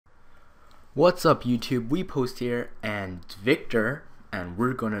What's up YouTube, WePostE here and Victor, and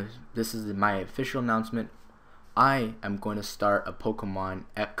this is my official announcement. I am going to start a Pokemon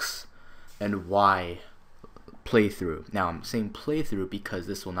X and Y playthrough. Now I'm saying playthrough because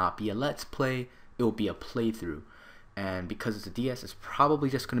this will not be a let's play, it will be a playthrough. And because it's a DS, it's probably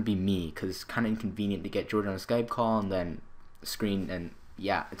just going to be me because it's kind of inconvenient to get George on a Skype call and then screen, and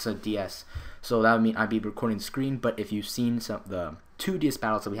yeah, it's a DS. So that would mean I'd be recording the screen, but if you've seen the two DS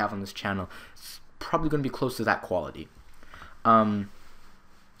battles that we have on this channel, it's probably going to be close to that quality.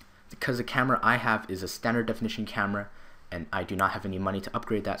 Because the camera I have is a standard definition camera, and I do not have any money to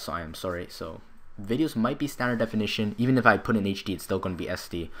upgrade that, so I am sorry. So videos might be standard definition. Even if I put in HD, it's still going to be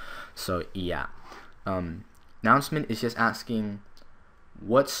SD. So yeah. Announcement is just asking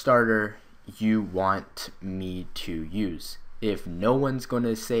what starter you want me to use. If no one's going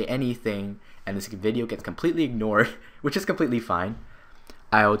to say anything and this video gets completely ignored, which is completely fine,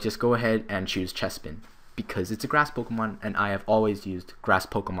 I'll just go ahead and choose Chespin because it's a grass Pokemon and I have always used grass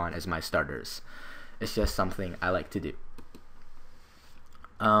Pokemon as my starters. It's just something I like to do.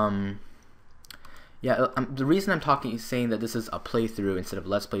 The reason I'm saying that this is a playthrough instead of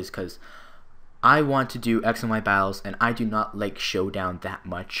let's play is because I want to do X and Y battles, and I do not like Showdown that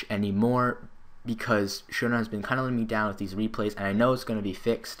much anymore because Showdown has been kind of letting me down with these replays, and I know it's going to be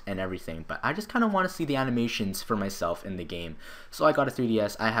fixed and everything, but I just kind of want to see the animations for myself in the game. So I got a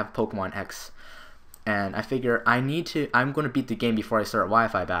 3DS, I have Pokemon X, and I figure I'm going to beat the game before I start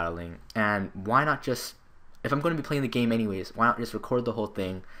Wi-Fi battling, and why not just, if I'm going to be playing the game anyways, why not just record the whole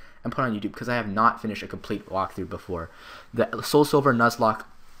thing and put it on YouTube, because I have not finished a complete walkthrough before. The Soul Silver Nuzlocke,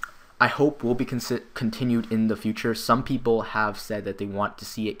 I hope will be continued in the future. Some people have said that they want to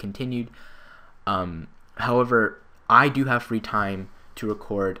see it continued. However, I do have free time to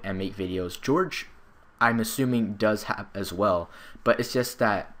record and make videos. George, I'm assuming, does have as well, but it's just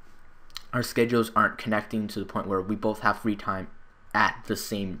that our schedules aren't connecting to the point where we both have free time at the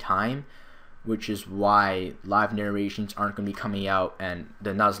same time, which is why live narrations aren't going to be coming out and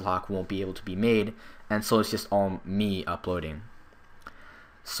the Nuzlocke won't be able to be made, and so it's just all me uploading.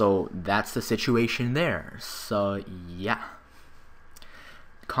 So that's the situation there. So yeah,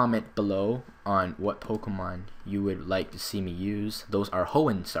 comment below on what Pokemon you would like to see me use. Those are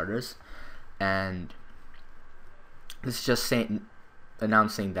Hoenn starters, and this is just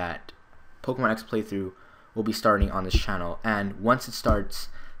announcing that Pokemon X playthrough will be starting on this channel, and once it starts,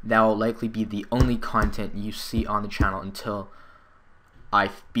 that will likely be the only content you see on the channel until I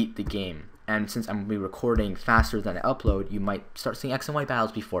beat the game. And since I'm going to be recording faster than I upload, you might start seeing X and Y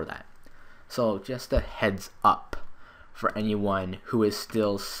battles before that. So just a heads up for anyone who is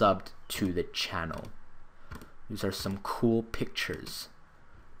still subbed to the channel. These are some cool pictures.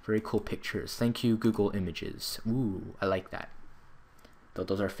 Very cool pictures. Thank you, Google Images. Ooh, I like that. Though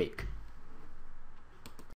those are fake.